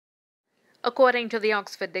According to the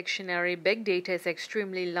Oxford Dictionary, big data is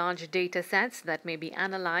extremely large data sets that may be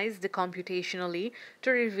analyzed computationally to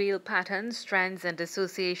reveal patterns, trends, and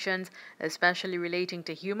associations, especially relating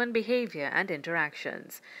to human behavior and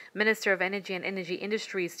interactions. Minister of Energy and Energy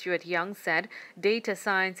Industries Stuart Young said data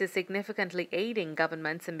science is significantly aiding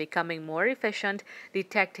governments in becoming more efficient,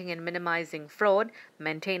 detecting and minimizing fraud,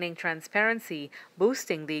 maintaining transparency,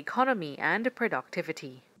 boosting the economy and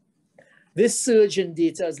productivity. This surge in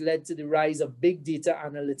data has led to the rise of big data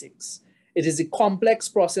analytics. It is a complex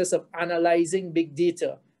process of analyzing big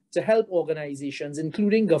data to help organizations,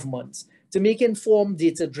 including governments, to make informed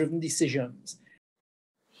data-driven decisions.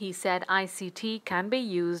 He said ICT can be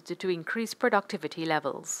used to increase productivity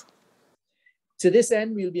levels. To this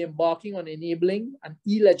end, we'll be embarking on enabling an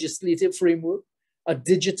e-legislative framework, a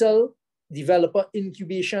digital developer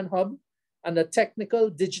incubation hub, and a technical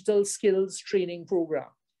digital skills training program.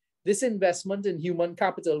 This investment in human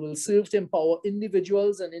capital will serve to empower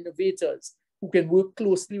individuals and innovators who can work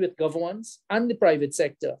closely with governments and the private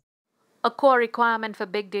sector. A core requirement for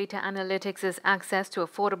big data analytics is access to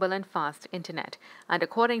affordable and fast internet. And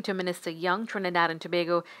according to Minister Young, Trinidad and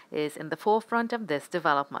Tobago is in the forefront of this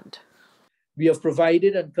development. We have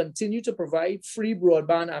provided and continue to provide free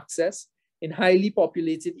broadband access in highly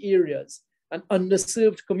populated areas and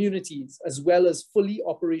underserved communities, as well as fully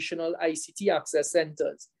operational ICT access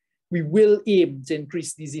centers. We will aim to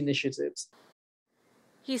increase these initiatives.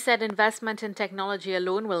 He said investment in technology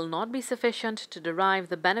alone will not be sufficient to derive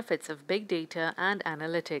the benefits of big data and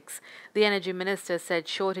analytics. The energy minister said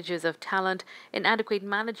shortages of talent, inadequate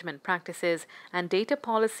management practices, and data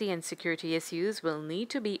policy and security issues will need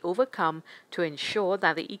to be overcome to ensure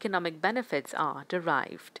that the economic benefits are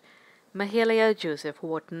derived. Mahalia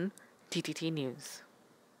Joseph-Wharton, TTT News.